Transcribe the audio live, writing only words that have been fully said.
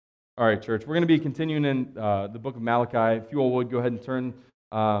All right, church. We're going to be continuing in the book of Malachi. If you all would, go ahead and turn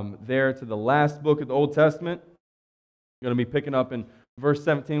there to the last book of the Old Testament. We're going to be picking up in verse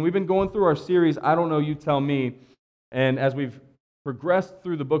 17. We've been going through our series, I Don't Know, You Tell Me. And as we've progressed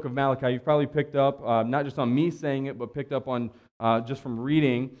through the book of Malachi, you've probably picked up, not just on me saying it, but picked up on just from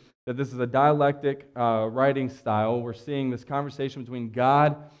reading, that this is a dialectic writing style. We're seeing this conversation between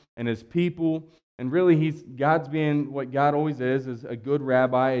God and His people. And really, God's being what God always is a good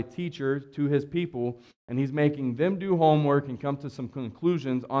rabbi, a teacher to His people, and He's making them do homework and come to some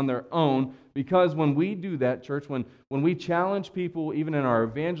conclusions on their own. Because when we do that, church, when we challenge people, even in our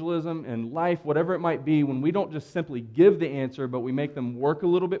evangelism and life, whatever it might be, when we don't just simply give the answer, but we make them work a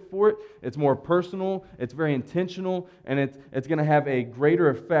little bit for it, it's more personal, it's very intentional, and it's going to have a greater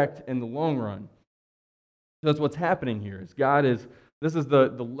effect in the long run. So that's what's happening here. This is the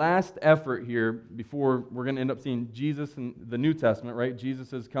last effort here before we're going to end up seeing Jesus in the New Testament, right?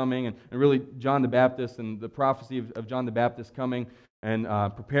 Jesus is coming, and really John the Baptist and the prophecy of John the Baptist coming and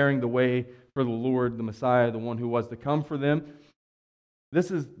preparing the way for the Lord, the Messiah, the one who was to come for them.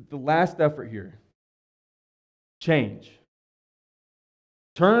 This is the last effort here. Change.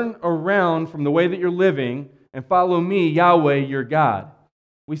 Turn around from the way that you're living and follow me, Yahweh, your God.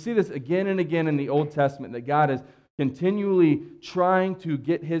 We see this again and again in the Old Testament, that God is continually trying to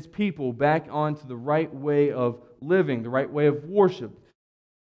get His people back onto the right way of living, the right way of worship.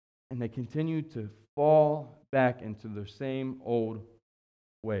 And they continue to fall back into their same old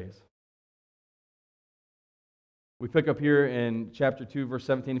ways. We pick up here in chapter 2, verse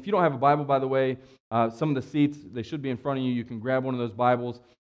 17. If you don't have a Bible, by the way, some of the seats, they should be in front of you. You can grab one of those Bibles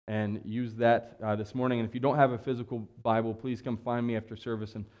and use that this morning. And if you don't have a physical Bible, please come find me after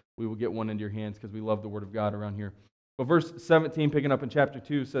service, and we will get one into your hands because we love the Word of God around here. But verse 17, picking up in chapter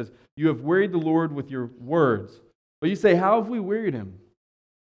 2, says, "You have wearied the Lord with your words." But you say, "How have we wearied Him?"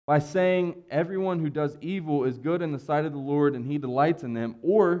 By saying, "Everyone who does evil is good in the sight of the Lord, and He delights in them,"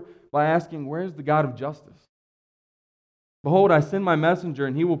 or by asking, "Where is the God of justice?" Behold, I send my messenger,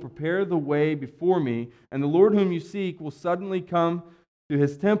 and he will prepare the way before me, and the Lord whom you seek will suddenly come to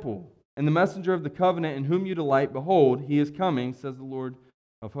His temple. And the messenger of the covenant in whom you delight, behold, He is coming, says the Lord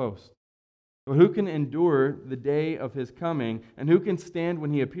of hosts. But who can endure the day of His coming, and who can stand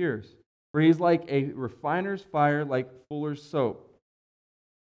when He appears? For He is like a refiner's fire, like fuller's soap.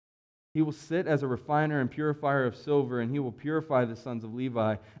 He will sit as a refiner and purifier of silver, and He will purify the sons of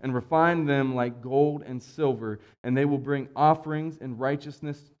Levi, and refine them like gold and silver, and they will bring offerings in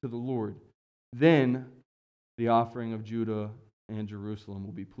righteousness to the Lord. Then the offering of Judah and Jerusalem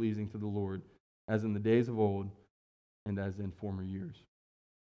will be pleasing to the Lord, as in the days of old, and as in former years.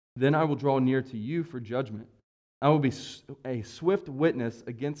 Then I will draw near to you for judgment. I will be a swift witness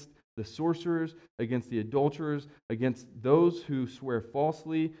against the sorcerers, against the adulterers, against those who swear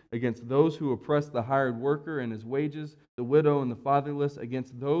falsely, against those who oppress the hired worker and his wages, the widow and the fatherless,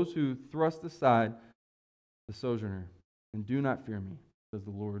 against those who thrust aside the sojourner. And do not fear me, says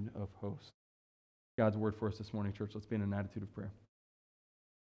the Lord of hosts. God's word for us this morning, church. Let's be in an attitude of prayer.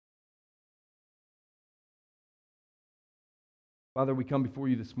 Father, we come before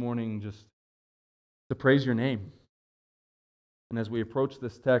you this morning just to praise your name. And as we approach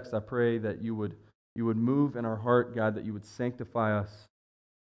this text, I pray that you would move in our heart, God, that you would sanctify us.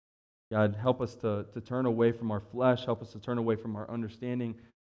 God, help us to turn away from our flesh. Help us to turn away from our understanding.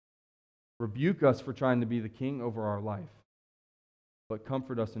 Rebuke us for trying to be the king over our life. But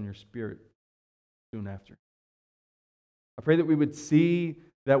comfort us in your spirit soon after. I pray that we would see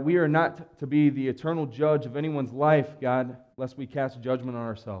that we are not to be the eternal judge of anyone's life, God, lest we cast judgment on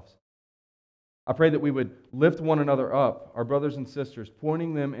ourselves. I pray that we would lift one another up, our brothers and sisters,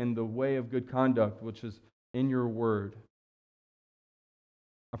 pointing them in the way of good conduct, which is in your word.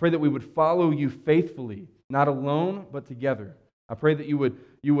 I pray that we would follow you faithfully, not alone, but together. I pray that you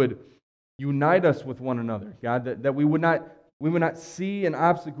would unite us with one another, God, that we would not see an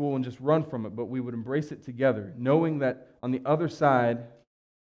obstacle and just run from it, but we would embrace it together, knowing that on the other side,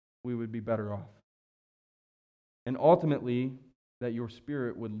 we would be better off. And ultimately, that your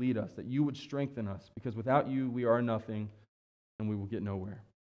Spirit would lead us, that you would strengthen us, because without you, we are nothing, and we will get nowhere.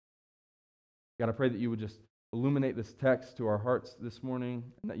 God, I pray that you would just illuminate this text to our hearts this morning,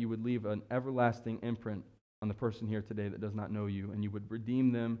 and that you would leave an everlasting imprint on the person here today that does not know you, and you would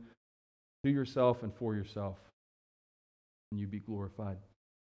redeem them to yourself and for yourself, and you be glorified.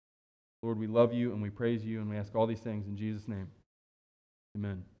 Lord, we love you, and we praise you, and we ask all these things in Jesus' name.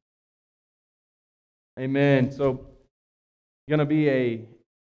 Amen. Amen. So, going to be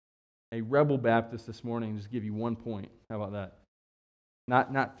a rebel Baptist this morning and just give you 1 point. How about that?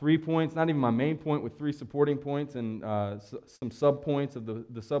 Not 3 points, not even my main point with 3 supporting points and some sub-points of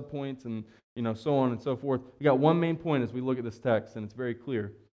the sub-points and so on and so forth. We got one main point as we look at this text, and it's very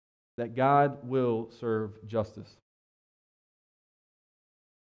clear that God will serve justice.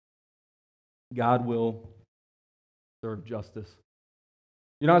 God will serve justice.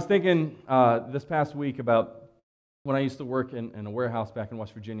 I was thinking this past week about when I used to work in a warehouse back in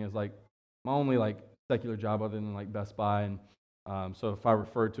West Virginia. It's like my only secular job other than Best Buy, and so if I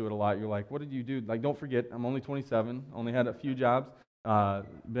refer to it a lot, you're like, what did you do? Don't forget, I'm only 27, only had a few jobs,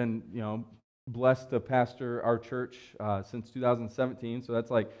 been blessed to pastor our church since 2017, so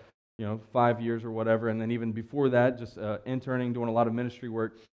that's 5 years or whatever, and then even before that, just interning, doing a lot of ministry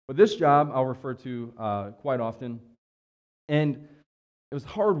work. But this job I'll refer to quite often, and it was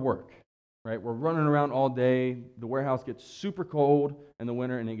hard work, right? We're running around all day. The warehouse gets super cold in the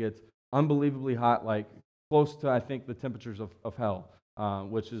winter, and it gets unbelievably hot, close to, I think, the temperatures of hell,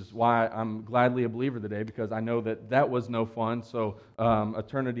 which is why I'm gladly a believer today, because I know that was no fun, so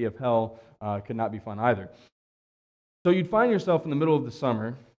eternity of hell could not be fun either. So you'd find yourself in the middle of the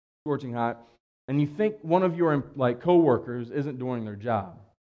summer, scorching hot, and you think one of your coworkers isn't doing their job.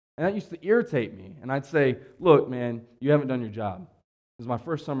 And that used to irritate me. And I'd say, look, man, you haven't done your job. This is my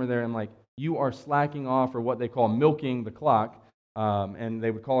first summer there, and you are slacking off, or what they call milking the clock. And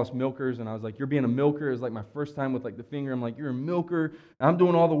they would call us milkers, and I was like, you're being a milker. It was my first time with the finger. I'm like, you're a milker. And I'm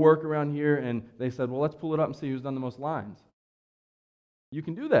doing all the work around here. And they said, well, let's pull it up and see who's done the most lines. You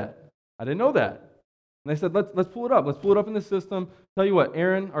can do that. I didn't know that. And they said, let's pull it up. Let's pull it up in the system. Tell you what,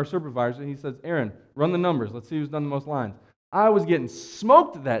 Aaron, our supervisor, he says, Aaron, run the numbers. Let's see who's done the most lines. I was getting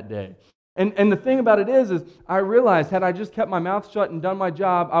smoked that day. And the thing about it is I realized had I just kept my mouth shut and done my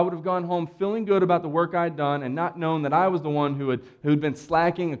job, I would have gone home feeling good about the work I'd done and not known that I was the one who'd been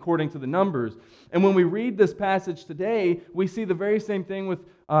slacking according to the numbers. And when we read this passage today, we see the very same thing with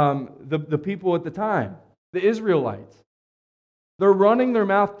the people at the time, the Israelites. They're running their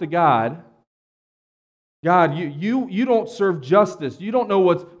mouth to God. God, you don't serve justice. You don't know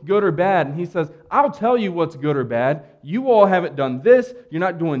what's good or bad. And he says, I'll tell you what's good or bad. You all haven't done this. You're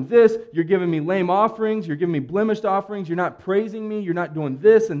not doing this. You're giving me lame offerings. You're giving me blemished offerings. You're not praising me. You're not doing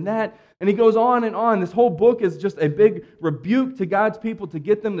this and that. And he goes on and on. This whole book is just a big rebuke to God's people to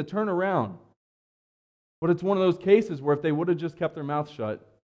get them to turn around. But it's one of those cases where if they would have just kept their mouth shut,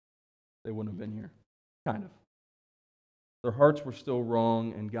 they wouldn't have been here. Kind of. Their hearts were still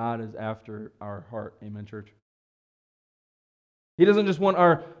wrong, and God is after our heart. Amen, church? He doesn't just want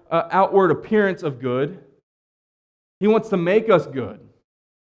our outward appearance of good. He wants to make us good.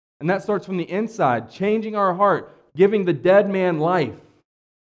 And that starts from the inside, changing our heart, giving the dead man life.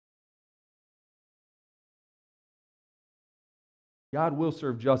 God will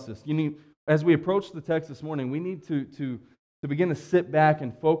serve justice. As we approach the text this morning, we need to begin to sit back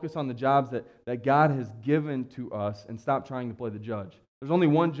and focus on the jobs that God has given to us and stop trying to play the judge. There's only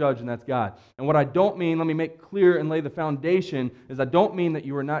one judge, and that's God. And what I don't mean, let me make clear and lay the foundation, is I don't mean that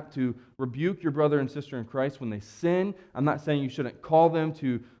you are not to rebuke your brother and sister in Christ when they sin. I'm not saying you shouldn't call them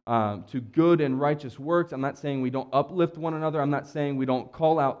to good and righteous works. I'm not saying we don't uplift one another. I'm not saying we don't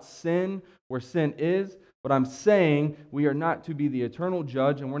call out sin where sin is. But I'm saying we are not to be the eternal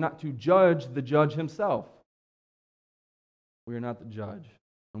judge, and we're not to judge the judge himself. We are not the judge,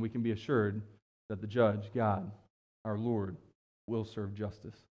 and we can be assured that the judge, God, our Lord, will serve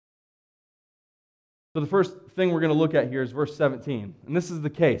justice. So the first thing we're going to look at here is verse 17. And this is the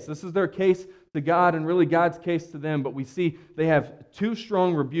case. This is their case to God and really God's case to them. But we see they have two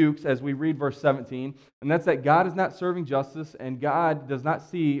strong rebukes as we read verse 17. And that's that God is not serving justice and God does not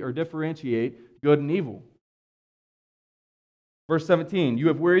see or differentiate good and evil. Verse 17, you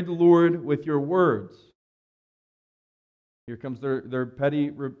have wearied the Lord with your words. Here comes their petty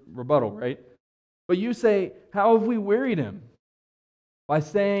rebuttal, right? But you say, how have we wearied him? By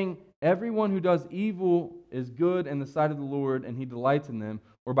saying, everyone who does evil is good in the sight of the Lord, and he delights in them,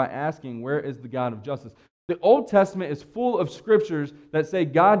 or by asking, where is the God of justice? The Old Testament is full of scriptures that say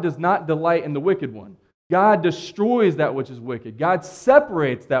God does not delight in the wicked one. God destroys that which is wicked. God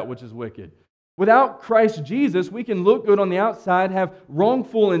separates that which is wicked. Without Christ Jesus, we can look good on the outside, have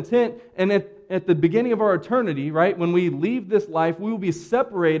wrongful intent, and at the beginning of our eternity, right, when we leave this life, we will be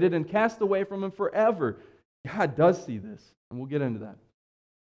separated and cast away from Him forever. God does see this, and we'll get into that.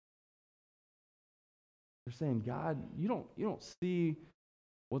 They're saying, God, you don't see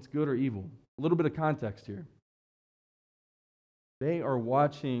what's good or evil. A little bit of context here. They are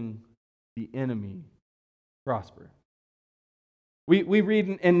watching the enemy prosper. We read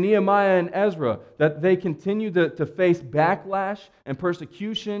in Nehemiah and Ezra that they continue to face backlash and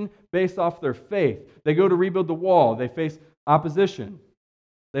persecution based off their faith. They go to rebuild the wall. They face opposition.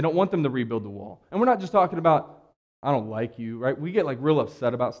 They don't want them to rebuild the wall. And we're not just talking about, I don't like you, right? We get like real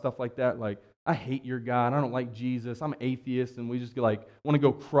upset about stuff like that. Like, I hate your God. I don't like Jesus. I'm an atheist. And we just like want to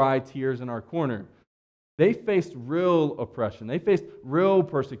go cry tears in our corner. They faced real oppression. They faced real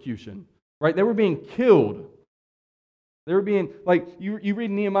persecution, right? They were being killed. They were being, like, you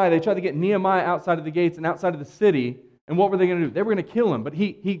read Nehemiah, they tried to get Nehemiah outside of the gates and outside of the city. And what were they going to do? They were going to kill him. But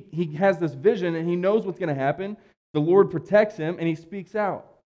he has this vision and he knows what's going to happen. The Lord protects him and he speaks out.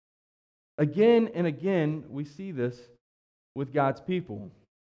 Again and again, we see this with God's people,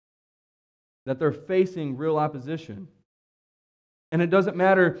 that they're facing real opposition. And it doesn't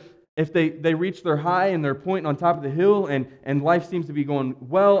matter if they reach their high and they're pointing on top of the hill and life seems to be going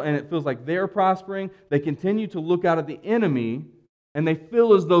well and it feels like they're prospering, they continue to look out at the enemy and they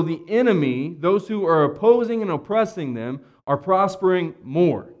feel as though the enemy, those who are opposing and oppressing them, are prospering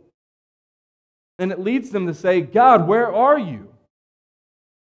more. And it leads them to say, God, where are you?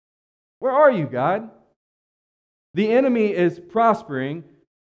 Where are you, God? The enemy is prospering,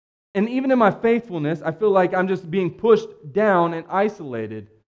 and even in my faithfulness, I feel like I'm just being pushed down and isolated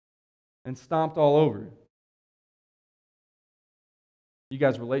and stomped all over. You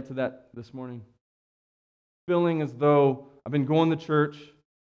guys relate to that this morning? Feeling as though I've been going to church.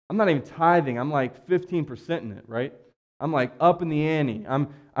 I'm not even tithing. I'm like 15% in it, right? I'm like up in the ante.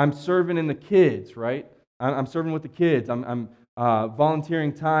 I'm serving in the kids, right? I'm serving with the kids. I'm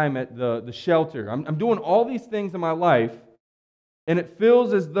volunteering time at the shelter. I'm doing all these things in my life, and it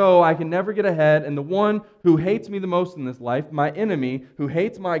feels as though I can never get ahead, and the one who hates me the most in this life, my enemy, who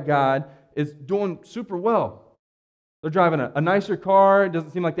hates my God, is doing super well. They're driving a nicer car. It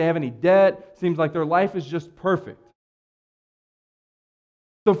doesn't seem like they have any debt. Seems like their life is just perfect.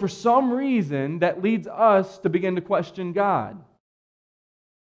 So for some reason, that leads us to begin to question God.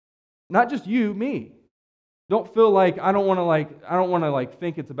 Not just you, me. Don't feel like I don't want to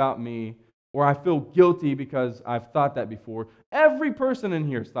think it's about me, or I feel guilty because I've thought that before. Every person in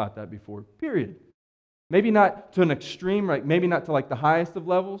here has thought that before. Period. Maybe not to an extreme, right? Maybe not to like the highest of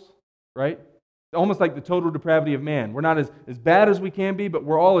levels, right? Almost like the total depravity of man. We're not as bad as we can be, but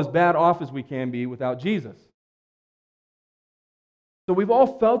we're all as bad off as we can be without Jesus. So we've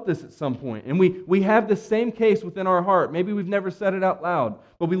all felt this at some point, and we have the same case within our heart. Maybe we've never said it out loud,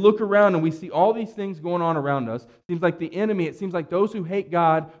 but we look around and we see all these things going on around us. It seems like the enemy, it seems like those who hate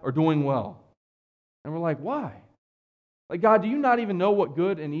God are doing well. And we're like, why? Like, God, do you not even know what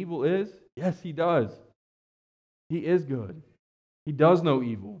good and evil is? Yes, He does. He is good. He does know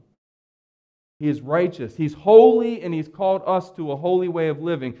evil. He is righteous. He's holy, and He's called us to a holy way of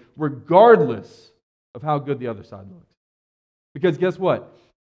living, regardless of how good the other side looks. Because guess what?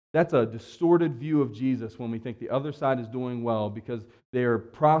 That's a distorted view of Jesus when we think the other side is doing well because they are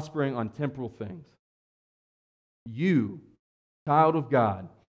prospering on temporal things. You, child of God,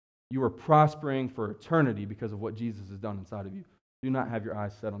 you are prospering for eternity because of what Jesus has done inside of you. Do not have your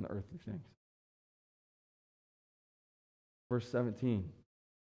eyes set on the earthly things. Verse 17.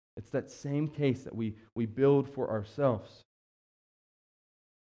 It's that same case that we build for ourselves.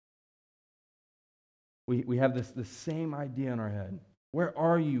 We have this same idea in our head. Where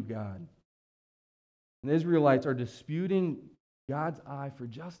are you, God? And the Israelites are disputing God's eye for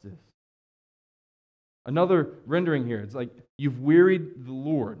justice. Another rendering here, it's like you've wearied the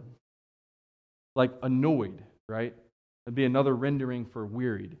Lord. Like annoyed, right? That'd be another rendering for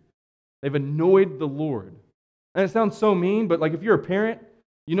wearied. They've annoyed the Lord. And it sounds so mean, but like if you're a parent,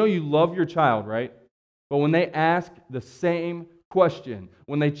 you know you love your child, right? But when they ask the same question,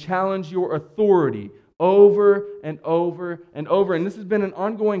 when they challenge your authority over and over and over, and this has been an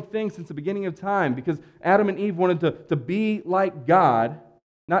ongoing thing since the beginning of time because Adam and Eve wanted to be like God,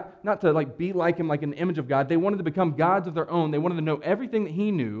 not to like be like Him, like an image of God. They wanted to become gods of their own. They wanted to know everything that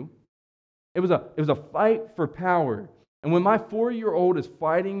He knew. It was a fight for power. And when my 4-year-old is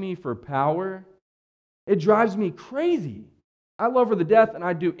fighting me for power, it drives me crazy. I love her to death and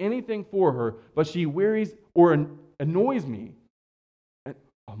I do anything for her, but she wearies or annoys me. And,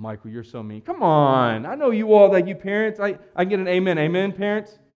 oh, Michael, you're so mean. Come on. I know you all, like you parents, I get an amen. Amen,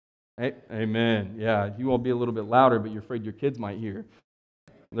 parents? Amen. Yeah, you all be a little bit louder, but you're afraid your kids might hear.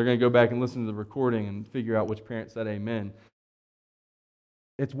 They're going to go back and listen to the recording and figure out which parent said amen.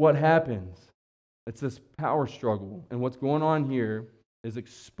 It's what happens. It's this power struggle. And what's going on here is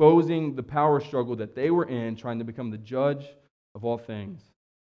exposing the power struggle that they were in, trying to become the judge of all things,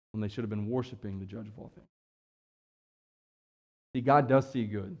 when they should have been worshiping the judge of all things. See, God does see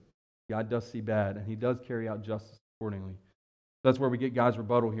good. God does see bad, and He does carry out justice accordingly. That's where we get God's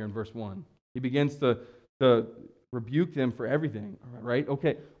rebuttal here in verse 1. He begins to rebuke them for everything, right?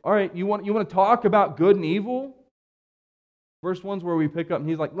 Okay, all right, you want to talk about good and evil? Verse 1 is where we pick up, and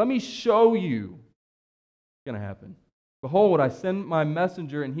he's like, let me show you what's going to happen. Behold, I send my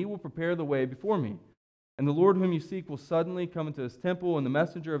messenger, and he will prepare the way before me. And the Lord whom you seek will suddenly come into his temple, and the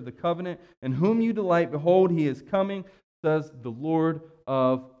messenger of the covenant, in whom you delight, behold, he is coming, says the Lord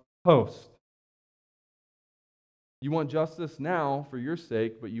of hosts. You want justice now for your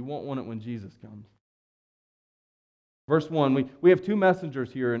sake, but you won't want it when Jesus comes. Verse 1, we have two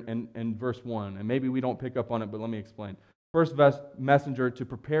messengers here in verse 1, and maybe we don't pick up on it, but let me explain. First messenger, to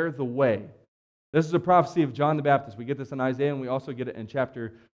prepare the way. This is a prophecy of John the Baptist. We get this in Isaiah, and we also get it in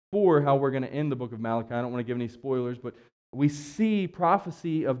chapter 4, how we're going to end the book of Malachi. I don't want to give any spoilers, but we see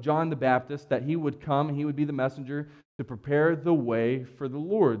prophecy of John the Baptist that he would come, and he would be the messenger to prepare the way for the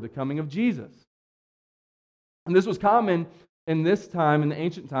Lord, the coming of Jesus. And this was common in this time, in the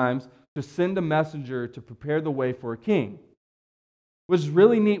ancient times, to send a messenger to prepare the way for a king. Which is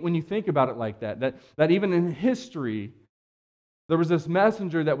really neat when you think about it like that. That even in history, there was this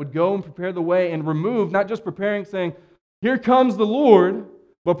messenger that would go and prepare the way and remove, not just preparing, saying, here comes the Lord,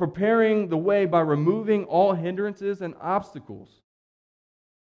 but preparing the way by removing all hindrances and obstacles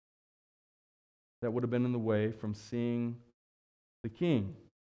that would have been in the way from seeing the king.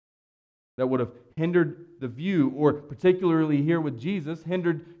 That would have hindered the view, or particularly here with Jesus,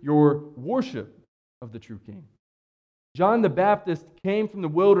 hindered your worship of the true king. John the Baptist came from the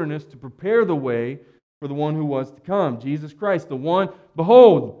wilderness to prepare the way for the one who was to come, Jesus Christ, the one,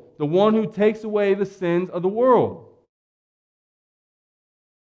 behold, the one who takes away the sins of the world.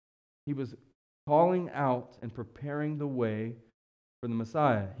 He was calling out and preparing the way for the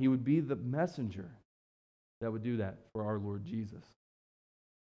Messiah. He would be the messenger that would do that for our Lord Jesus.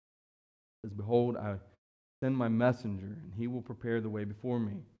 He says, behold, I send my messenger, and he will prepare the way before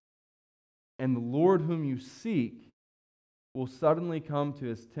me. And the Lord whom you seek will suddenly come to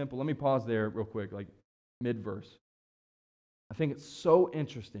his temple. Let me pause there real quick, like mid-verse. I think it's so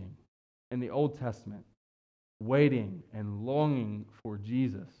interesting in the Old Testament, waiting and longing for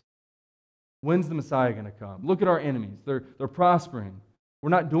Jesus. When's the Messiah going to come? Look at our enemies. They're prospering. We're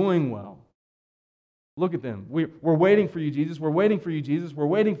not doing well. Look at them. We're waiting for you, Jesus. We're waiting for you, Jesus. We're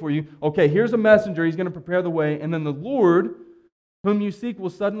waiting for you. Okay, here's a messenger. He's going to prepare the way. And then the Lord, whom you seek, will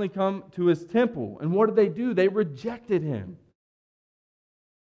suddenly come to his temple. And what did they do? They rejected him.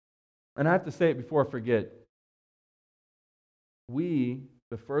 And I have to say it before I forget.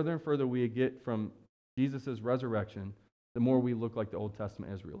 The further and further we get from Jesus' resurrection, the more we look like the Old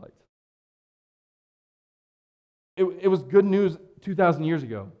Testament Israelites. It was good news 2,000 years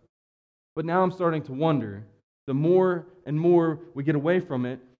ago. But now I'm starting to wonder, the more and more we get away from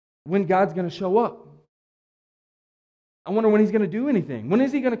it, when God's going to show up. I wonder when he's going to do anything. When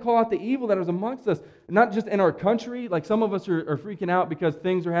is he going to call out the evil that is amongst us? Not just in our country. Like some of us are freaking out because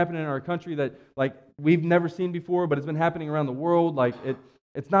things are happening in our country that like we've never seen before, but it's been happening around the world. Like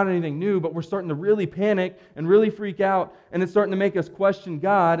it's not anything new, but we're starting to really panic and really freak out, and it's starting to make us question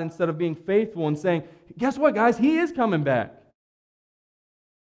God instead of being faithful and saying, guess what, guys? He is coming back.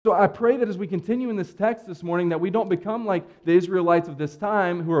 So I pray that as we continue in this text this morning, that we don't become like the Israelites of this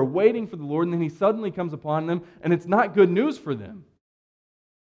time who are waiting for the Lord, and then he suddenly comes upon them, and it's not good news for them.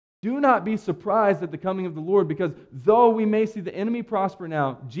 Do not be surprised at the coming of the Lord, because though we may see the enemy prosper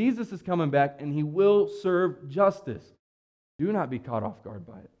now, Jesus is coming back, and he will serve justice. Do not be caught off guard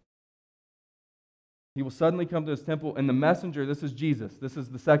by it. He will suddenly come to his temple, and the messenger, this is Jesus, this is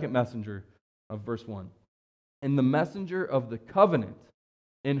the second messenger of verse 1, and the messenger of the covenant,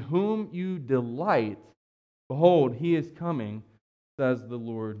 in whom you delight, behold, he is coming, says the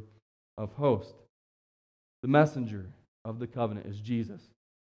Lord of hosts. The messenger of the covenant is Jesus.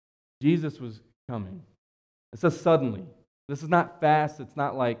 Jesus was coming. It says suddenly. This is not fast. It's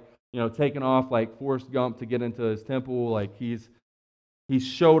not like, taking off like Forrest Gump to get into his temple. Like he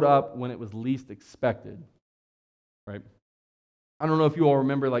showed up when it was least expected. Right? I don't know if you all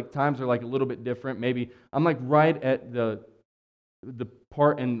remember, like times are like a little bit different. Maybe I'm like right at the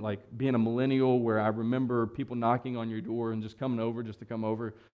part in like being a millennial where I remember people knocking on your door and just coming over just to come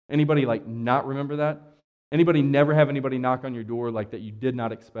over. Anybody like not remember that? Anybody never have anybody knock on your door like that you did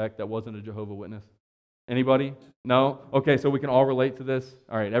not expect that wasn't a Jehovah's Witness? Anybody? No? Okay, so we can all relate to this.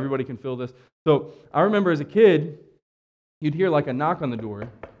 All right, everybody can feel this. So I remember as a kid, you'd hear like a knock on the door.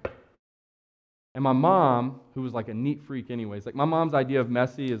 And my mom, who was like a neat freak anyways, like my mom's idea of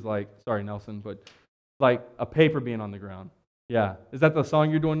messy is like, sorry Nelson, but like a paper being on the ground. Yeah. Is that the song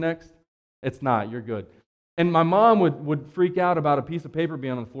you're doing next? It's not. You're good. And my mom would freak out about a piece of paper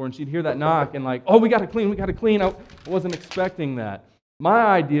being on the floor, and she'd hear that knock and like, oh, we got to clean. I wasn't expecting that. My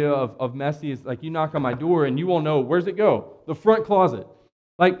idea of messy is like you knock on my door and you won't know, where's it go? The front closet.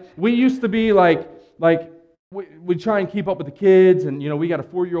 Like we used to be like we try and keep up with the kids, and we got a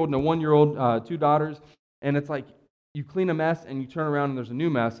 4-year-old and a 1-year-old, 2 daughters, and it's like you clean a mess and you turn around and there's a new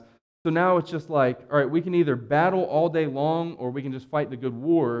mess. So now it's just like, all right, we can either battle all day long or we can just fight the good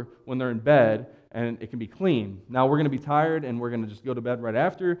war when they're in bed and it can be clean. Now we're going to be tired and we're going to just go to bed right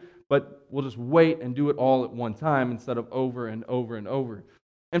after, but we'll just wait and do it all at one time instead of over and over and over.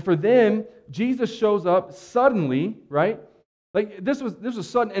 And for them, Jesus shows up suddenly, right? Like this was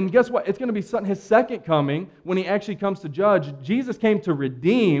sudden, and guess what? It's going to be sudden. His second coming, when he actually comes to judge, Jesus came to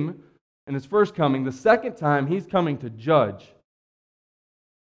redeem in his first coming. The second time, he's coming to judge.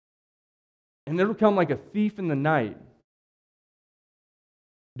 And it'll come like a thief in the night.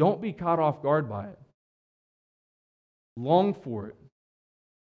 Don't be caught off guard by it. Long for it.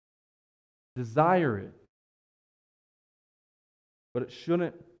 Desire it. But it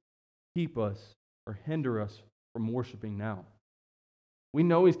shouldn't keep us or hinder us from worshiping now. We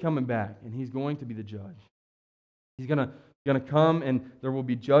know he's coming back and he's going to be the judge. He's going to come and there will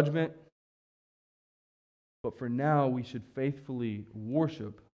be judgment. But for now, we should faithfully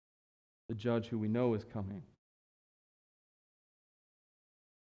worship the judge who we know is coming.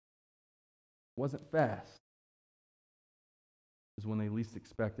 It wasn't fast. It was when they least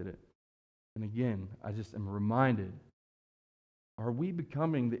expected it. And again, I just am reminded, are we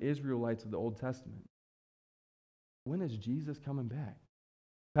becoming the Israelites of the Old Testament? When is Jesus coming back?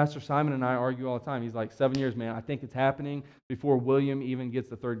 Pastor Simon and I argue all the time. He's like, 7 years, man. I think it's happening before William even gets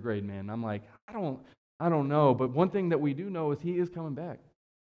to 3rd grade, man. I'm like, I don't know. But one thing that we do know is he is coming back.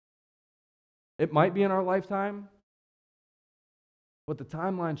 It might be in our lifetime, but the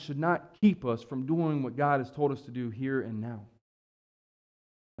timeline should not keep us from doing what God has told us to do here and now.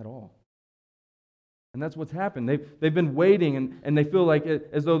 At all. And that's what's happened. They've been waiting and they feel like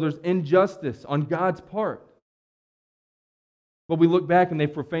as though there's injustice on God's part. But we look back and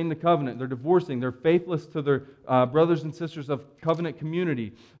they've profaned the covenant. They're divorcing. They're faithless to their brothers and sisters of covenant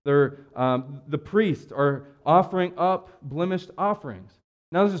community. The priests are offering up blemished offerings.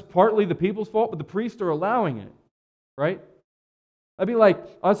 Now this is partly the people's fault, but the priests are allowing it, right? That'd be like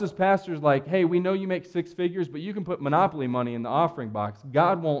us as pastors, like, hey, we know you make 6 figures, but you can put Monopoly money in the offering box.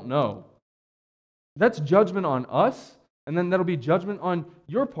 God won't know. That's judgment on us, and then that'll be judgment on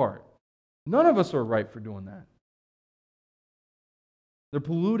your part. None of us are right for doing that. They're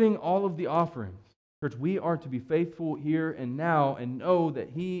polluting all of the offerings. Church, we are to be faithful here and now and know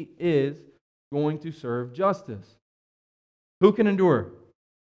that he is going to serve justice. Who can endure?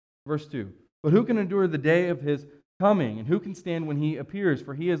 Verse 2. But who can endure the day of his coming? And who can stand when he appears?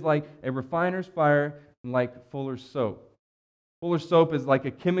 For he is like a refiner's fire and like fuller's soap. Fuller's soap is like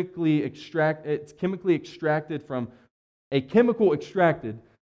it's chemically extracted from a chemical extracted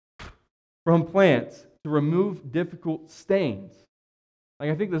from plants to remove difficult stains.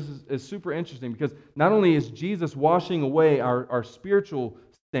 Like, I think this is super interesting because not only is Jesus washing away our spiritual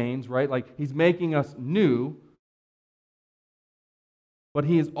stains, right? Like he's making us new, but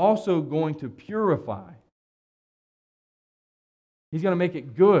he is also going to purify. He's going to make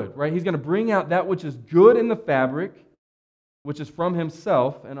it good, right? He's going to bring out that which is good in the fabric, which is from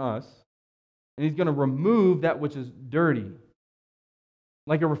himself and us, and he's going to remove that which is dirty.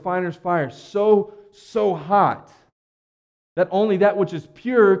 Like a refiner's fire, so hot that only that which is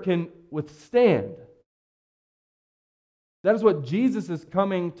pure can withstand. That is what Jesus is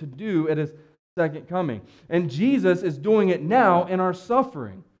coming to do at his second coming. And Jesus is doing it now in our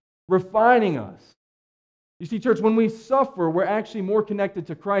suffering, refining us. You see, church, when we suffer, we're actually more connected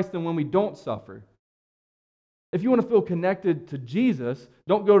to Christ than when we don't suffer. If you want to feel connected to Jesus,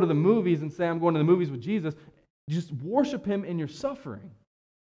 don't go to the movies and say, I'm going to the movies with Jesus. Just worship him in your suffering.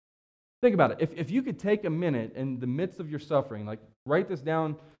 Think about it. If you could take a minute in the midst of your suffering, like write this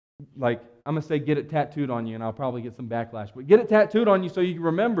down, like I'm going to say get it tattooed on you, and I'll probably get some backlash, but get it tattooed on you so you can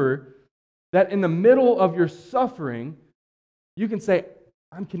remember that in the middle of your suffering, you can say,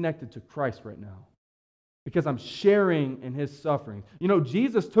 I'm connected to Christ right now because I'm sharing in his suffering. You know,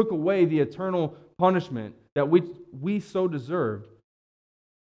 Jesus took away the eternal punishment that we so deserved,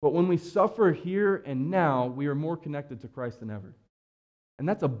 but when we suffer here and now, we are more connected to Christ than ever. And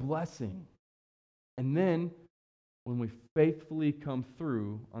that's a blessing. And then, when we faithfully come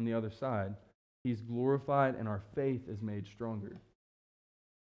through on the other side, he's glorified and our faith is made stronger.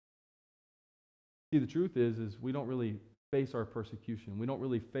 See, the truth is we don't really face our persecution. We don't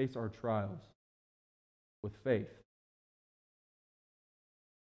really face our trials with faith.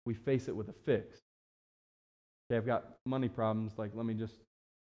 We face it with a fix. Okay, I've got money problems, like let me just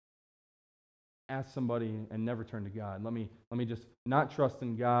ask somebody and never turn to God. Let me just not trust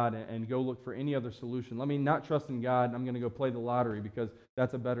in God and go look for any other solution. Let me not trust in God and I'm going to go play the lottery because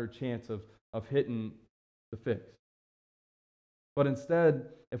that's a better chance of hitting the fix. But instead,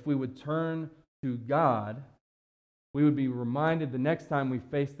 if we would turn to God, we would be reminded the next time we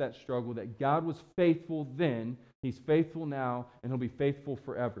face that struggle that God was faithful then, He's faithful now, and He'll be faithful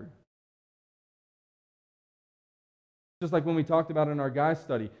forever. Just like when we talked about in our guys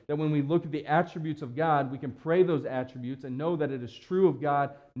study, that when we look at the attributes of God, we can pray those attributes and know that it is true of God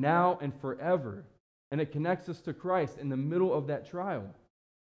now and forever. And it connects us to Christ in the middle of that trial.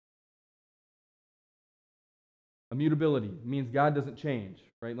 Immutability means God doesn't change,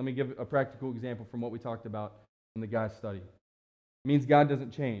 right? Let me give a practical example from what we talked about in the guys study. It means God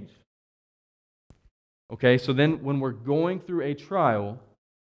doesn't change. Okay, so then when we're going through a trial,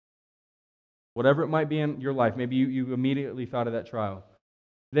 whatever it might be in your life, maybe you immediately thought of that trial.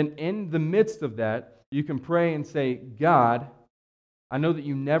 Then in the midst of that, you can pray and say, God, I know that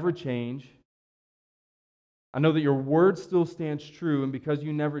you never change. I know that your word still stands true, and because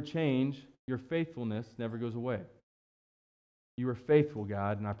you never change, your faithfulness never goes away. You are faithful,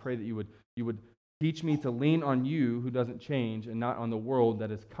 God, and I pray that you would teach me to lean on you who doesn't change and not on the world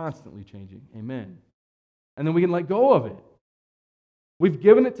that is constantly changing. Amen. And then we can let go of it. We've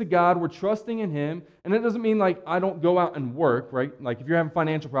given it to God. We're trusting in Him. And it doesn't mean like I don't go out and work, right? Like if you're having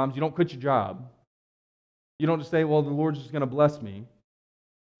financial problems, you don't quit your job. You don't just say, well, the Lord's just going to bless me.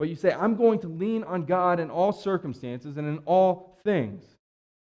 But you say, I'm going to lean on God in all circumstances and in all things.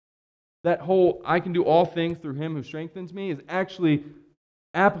 That whole I can do all things through Him who strengthens me is actually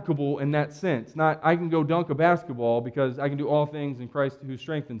applicable in that sense. Not I can go dunk a basketball because I can do all things in Christ who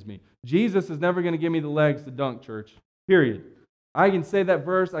strengthens me. Jesus is never going to give me the legs to dunk, church. Period. I can say that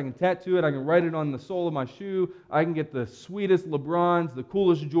verse, I can tattoo it, I can write it on the sole of my shoe, I can get the sweetest LeBrons, the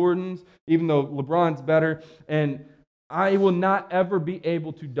coolest Jordans, even though LeBron's better, and I will not ever be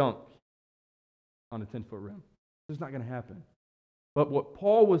able to dunk on a 10-foot rim. It's not going to happen. But what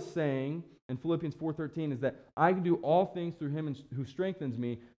Paul was saying in Philippians 4:13 is that I can do all things through Him who strengthens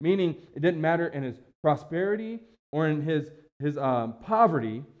me, meaning it didn't matter in his prosperity or in his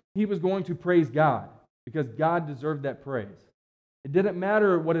poverty, he was going to praise God because God deserved that praise. It didn't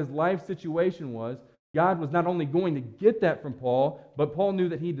matter what his life situation was. God was not only going to get that from Paul, but Paul knew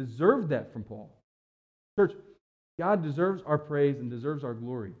that he deserved that from Paul. Church, God deserves our praise and deserves our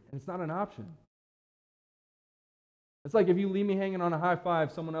glory, and it's not an option. It's like if you leave me hanging on a high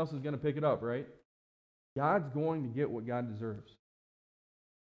five, someone else is going to pick it up, right? God's going to get what God deserves.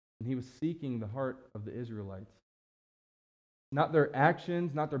 And He was seeking the heart of the Israelites. Not their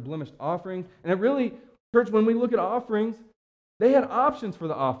actions, not their blemished offerings. And it really, church, when we look at offerings, they had options for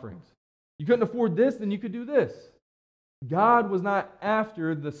the offerings. You couldn't afford this, then you could do this. God was not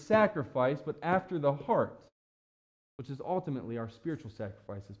after the sacrifice, but after the heart, which is ultimately our spiritual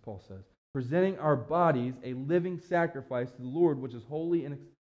sacrifice, as Paul says. Presenting our bodies a living sacrifice to the Lord, which is holy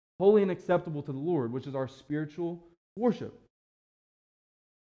and acceptable to the Lord, which is our spiritual worship.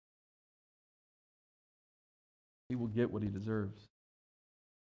 He will get what he deserves.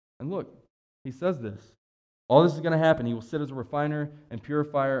 And look, he says this. All this is going to happen. He will sit as a refiner and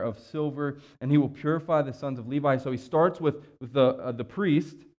purifier of silver, and he will purify the sons of Levi. So he starts with the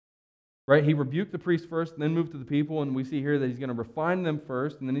priest, right? He rebuked the priest first, and then moved to the people, and we see here that he's going to refine them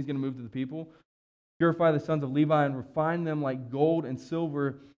first, and then he's going to move to the people. Purify the sons of Levi and refine them like gold and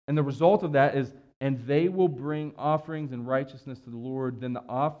silver. And the result of that is, and they will bring offerings in righteousness to the Lord. Then the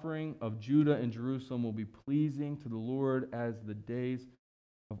offering of Judah and Jerusalem will be pleasing to the Lord as the days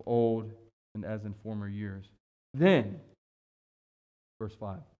of old and as in former years. Then, verse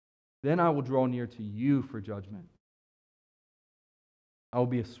 5, then I will draw near to you for judgment. I will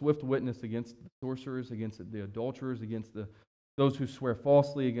be a swift witness against the sorcerers, against the adulterers, against those who swear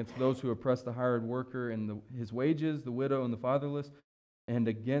falsely, against those who oppress the hired worker and his wages, the widow and the fatherless, and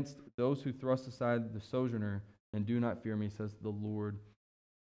against those who thrust aside the sojourner and do not fear me, says the Lord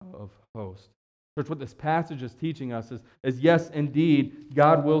of hosts. Church, what this passage is teaching us is yes, indeed,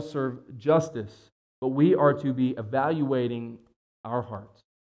 God will serve justice, but we are to be evaluating our hearts.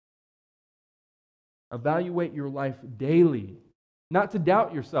 Evaluate your life daily. Not to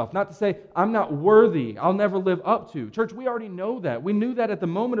doubt yourself, not to say, I'm not worthy, I'll never live up to. Church, we already know that. We knew that at the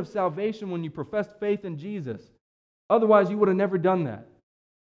moment of salvation when you professed faith in Jesus. Otherwise, you would have never done that.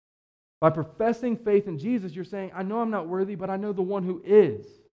 By professing faith in Jesus, you're saying, I know I'm not worthy, but I know the one who is.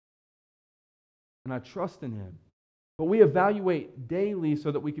 And I trust in Him. But we evaluate daily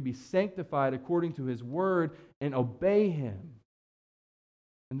so that we can be sanctified according to His word and obey Him.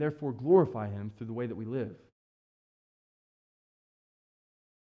 And therefore glorify Him through the way that we live.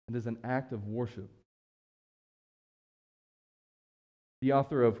 It is an act of worship. The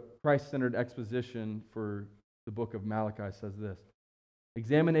author of Christ-Centered Exposition for the book of Malachi says this.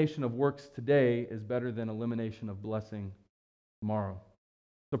 Examination of works today is better than elimination of blessing tomorrow.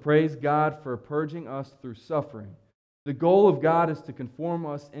 So praise God for purging us through suffering. The goal of God is to conform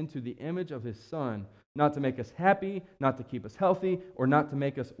us into the image of His Son, not to make us happy, not to keep us healthy, or not to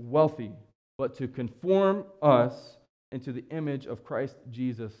make us wealthy, but to conform us into the image of Christ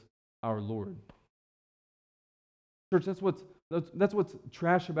Jesus our Lord. Church, that's what's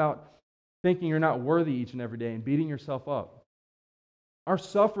trash about thinking you're not worthy each and every day and beating yourself up. Our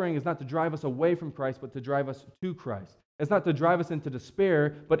suffering is not to drive us away from Christ, but to drive us to Christ. It's not to drive us into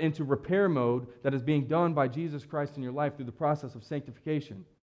despair, but into repair mode that is being done by Jesus Christ in your life through the process of sanctification.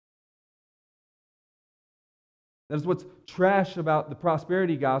 That is what's trash about the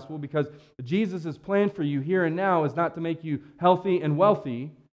prosperity gospel, because Jesus' plan for you here and now is not to make you healthy and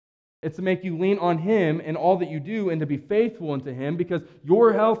wealthy. It's to make you lean on Him in all that you do and to be faithful unto Him, because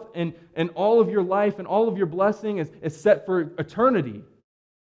your health and all of your life and all of your blessing is set for eternity.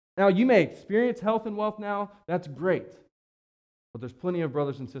 Now, you may experience health and wealth now. That's great. But there's plenty of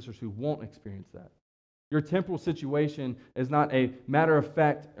brothers and sisters who won't experience that. Your temporal situation is not a matter of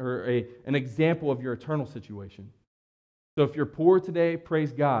fact or an example of your eternal situation. So if you're poor today,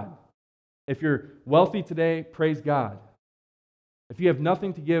 praise God. If you're wealthy today, praise God. If you have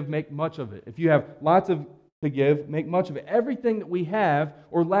nothing to give, make much of it. If you have lots to give, make much of it. Everything that we have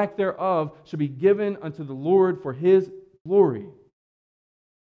or lack thereof should be given unto the Lord for His glory.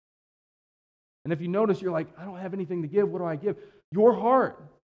 And if you notice, you're like, I don't have anything to give. What do I give? Your heart.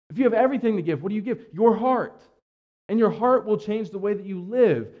 If you have everything to give, what do you give? Your heart. And your heart will change the way that you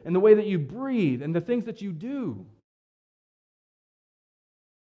live and the way that you breathe and the things that you do.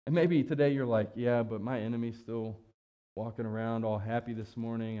 And maybe today you're like, yeah, but my enemy's still walking around all happy this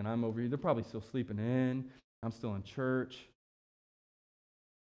morning, and I'm over here. They're probably still sleeping in. I'm still in church.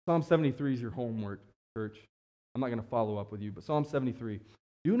 Psalm 73 is your homework, church. I'm not going to follow up with you, but Psalm 73.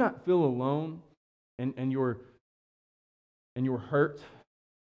 Do not feel alone and your hurt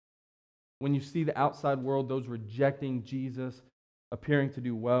when you see the outside world, those rejecting Jesus, appearing to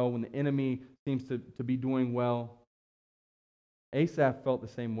do well, when the enemy seems to be doing well. Asaph felt the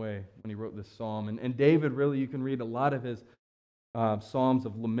same way when he wrote this psalm. And David, really, you can read a lot of his psalms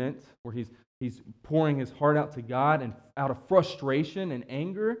of lament, where he's pouring his heart out to God and out of frustration and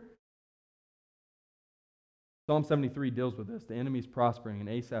anger. Psalm 73 deals with this. The enemy's prospering, and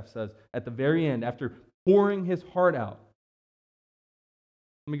Asaph says, at the very end, after pouring his heart out,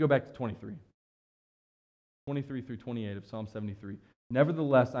 let me go back to 23 through 28 of Psalm 73.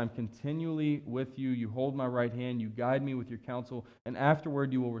 Nevertheless, I am continually with you. You hold my right hand. You guide me with your counsel, and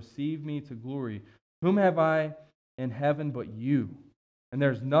afterward you will receive me to glory. Whom have I in heaven but you? And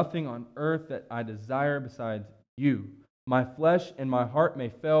there's nothing on earth that I desire besides you. My flesh and my heart may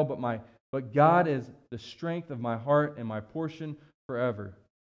fail, but God is the strength of my heart and my portion forever.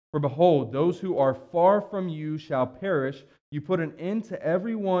 For behold, those who are far from you shall perish. You put an end to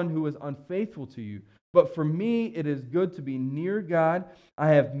everyone who is unfaithful to you. But for me it is good to be near God. I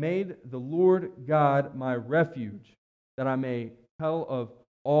have made the Lord God my refuge, that I may tell of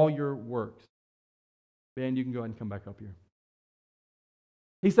all your works. Ben, you can go ahead and come back up here.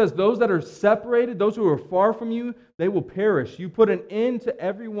 He says, those that are separated, those who are far from you, they will perish. You put an end to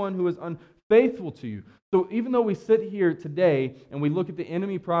everyone who is unfaithful to you. So even though we sit here today and we look at the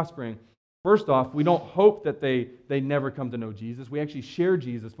enemy prospering, first off, we don't hope that they never come to know Jesus. We actually share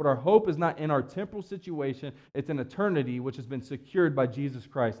Jesus, but our hope is not in our temporal situation. It's in eternity, which has been secured by Jesus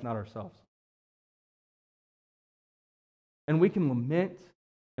Christ, not ourselves. And we can lament,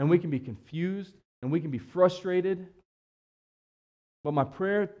 and we can be confused, and we can be frustrated. But my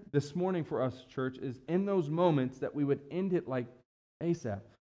prayer this morning for us, church, is in those moments that we would end it like Asaph.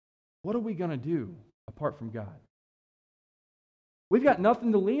 What are we going to do apart from God? We've got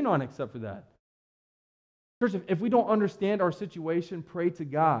nothing to lean on except for that. Church, if we don't understand our situation, pray to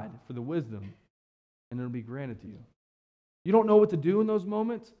God for the wisdom, and it'll be granted to you. You don't know what to do in those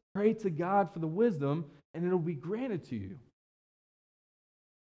moments? Pray to God for the wisdom, and it'll be granted to you.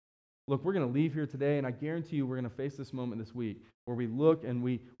 Look, we're going to leave here today, and I guarantee you we're going to face this moment this week where we look and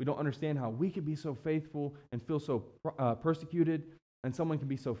we don't understand how we can be so faithful and feel so persecuted, and someone can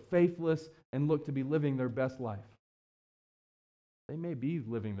be so faithless and look to be living their best life. They may be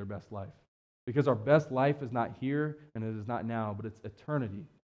living their best life, because our best life is not here and it is not now, but it's eternity.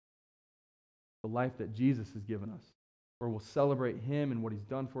 The life that Jesus has given us, where we'll celebrate Him and what He's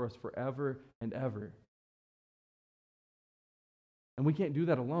done for us forever and ever. And we can't do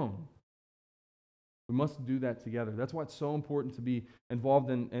that alone. We must do that together. That's why it's so important to be involved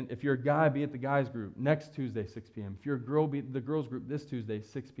in, and if you're a guy, be at the guys group next Tuesday, 6 p.m. If you're a girl, be at the girls group this Tuesday,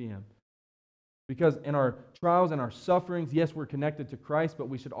 6 p.m. Because in our trials and our sufferings, yes, we're connected to Christ, but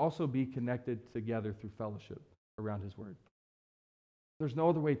we should also be connected together through fellowship around His Word. There's no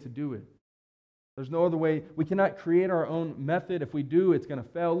other way to do it. There's no other way. We cannot create our own method. If we do, it's going to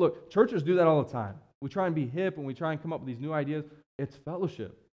fail. Look, churches do that all the time. We try and be hip and we try and come up with these new ideas. It's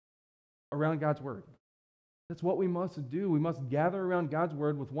fellowship around God's Word. That's what we must do. We must gather around God's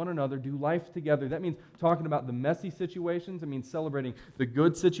Word with one another, do life together. That means talking about the messy situations. It means celebrating the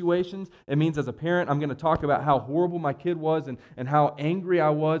good situations. It means as a parent, I'm going to talk about how horrible my kid was and how angry I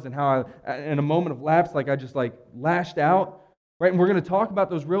was and how I, in a moment of lapse, I just lashed out. Right? And we're going to talk about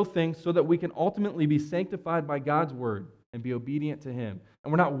those real things so that we can ultimately be sanctified by God's Word and be obedient to Him.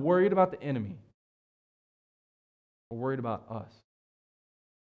 And we're not worried about the enemy. We're worried about us.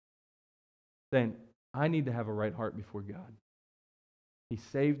 Saying, I need to have a right heart before God. He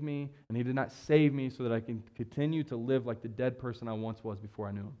saved me, and He did not save me so that I can continue to live like the dead person I once was before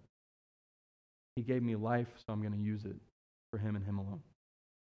I knew Him. He gave me life, so I'm going to use it for Him and Him alone.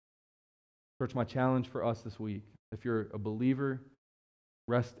 Church, my challenge for us this week, if you're a believer,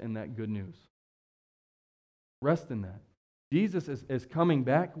 rest in that good news. Rest in that. Jesus is coming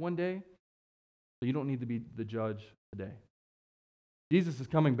back one day, so you don't need to be the judge today. Jesus is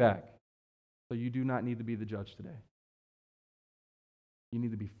coming back, so you do not need to be the judge today. You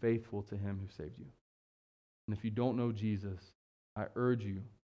need to be faithful to Him who saved you. And if you don't know Jesus, I urge you,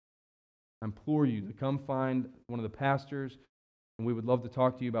 I implore you to come find one of the pastors, and we would love to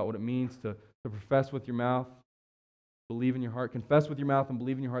talk to you about what it means to profess with your mouth, believe in your heart, confess with your mouth and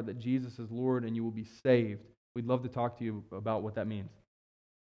believe in your heart that Jesus is Lord and you will be saved. We'd love to talk to you about what that means.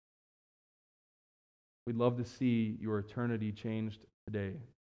 We'd love to see your eternity changed today.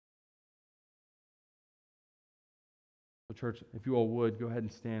 So church, if you all would, go ahead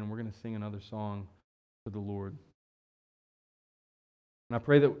and stand. We're going to sing another song to the Lord. And I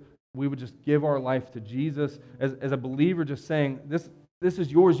pray that we would just give our life to Jesus as a believer, just saying, this is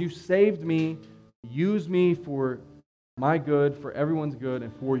yours. You saved me. Use me for my good, for everyone's good,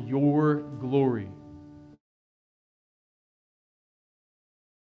 and for your glory.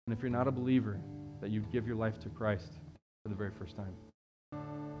 And if you're not a believer, that you give your life to Christ for the very first time.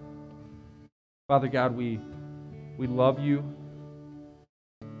 Father God, we love you.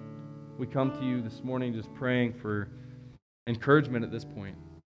 We come to you this morning just praying for encouragement at this point.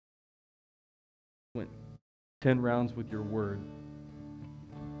 Went 10 rounds with your word.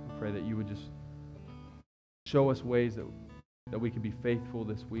 I pray that you would just show us ways that we can be faithful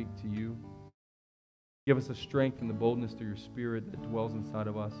this week to you. Give us the strength and the boldness through your Spirit that dwells inside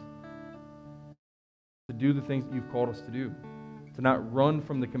of us to do the things that you've called us to do, to not run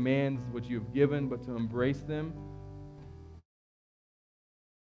from the commands which you have given, but to embrace them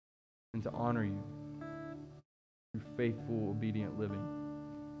and to honor you through faithful, obedient living.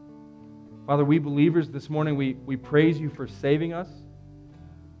 Father, we believers this morning, we praise you for saving us.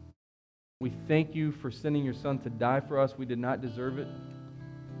 We thank you for sending your Son to die for us. We did not deserve it.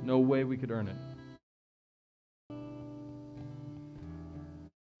 No way we could earn it.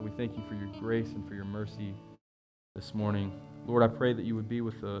 We thank you for your grace and for your mercy this morning. Lord, I pray that you would be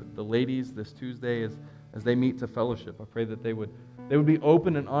with the ladies this Tuesday as they meet to fellowship. I pray that they would be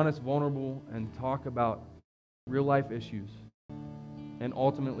open and honest, vulnerable, and talk about real life issues. And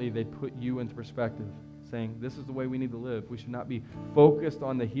ultimately, they'd put you into perspective, saying, this is the way we need to live. We should not be focused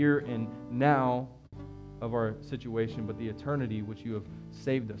on the here and now of our situation, but the eternity which you have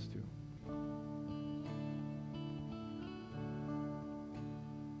saved us to.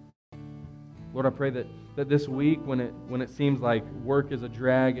 Lord, I pray that this week, when it seems like work is a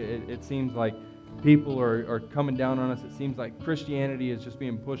drag, it seems like people are coming down on us, it seems like Christianity is just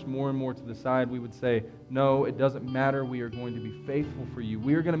being pushed more and more to the side, we would say, no, it doesn't matter. We are going to be faithful for you.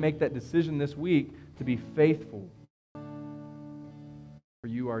 We are going to make that decision this week to be faithful. For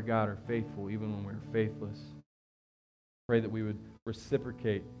you, our God, are faithful even when we're faithless. Pray that we would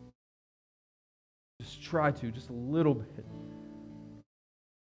reciprocate. Just try to, just a little bit.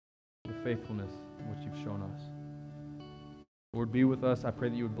 The faithfulness which you've shown us. Lord, be with us. I pray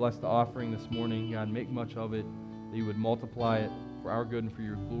that you would bless the offering this morning. God, make much of it, that you would multiply it for our good and for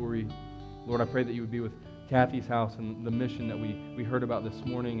your glory. Lord, I pray that you would be with Kathy's house and the mission that we heard about this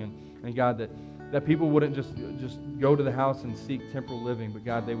morning. And God, that people wouldn't just go to the house and seek temporal living, but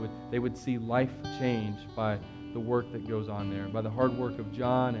God, they would see life change by the work that goes on there, by the hard work of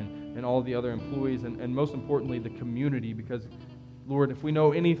John and all the other employees, and most importantly, the community, because Lord, if we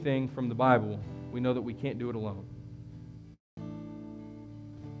know anything from the Bible, we know that we can't do it alone.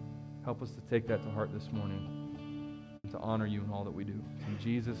 Help us to take that to heart this morning and to honor you in all that we do. In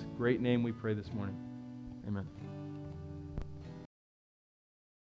Jesus' great name we pray this morning. Amen.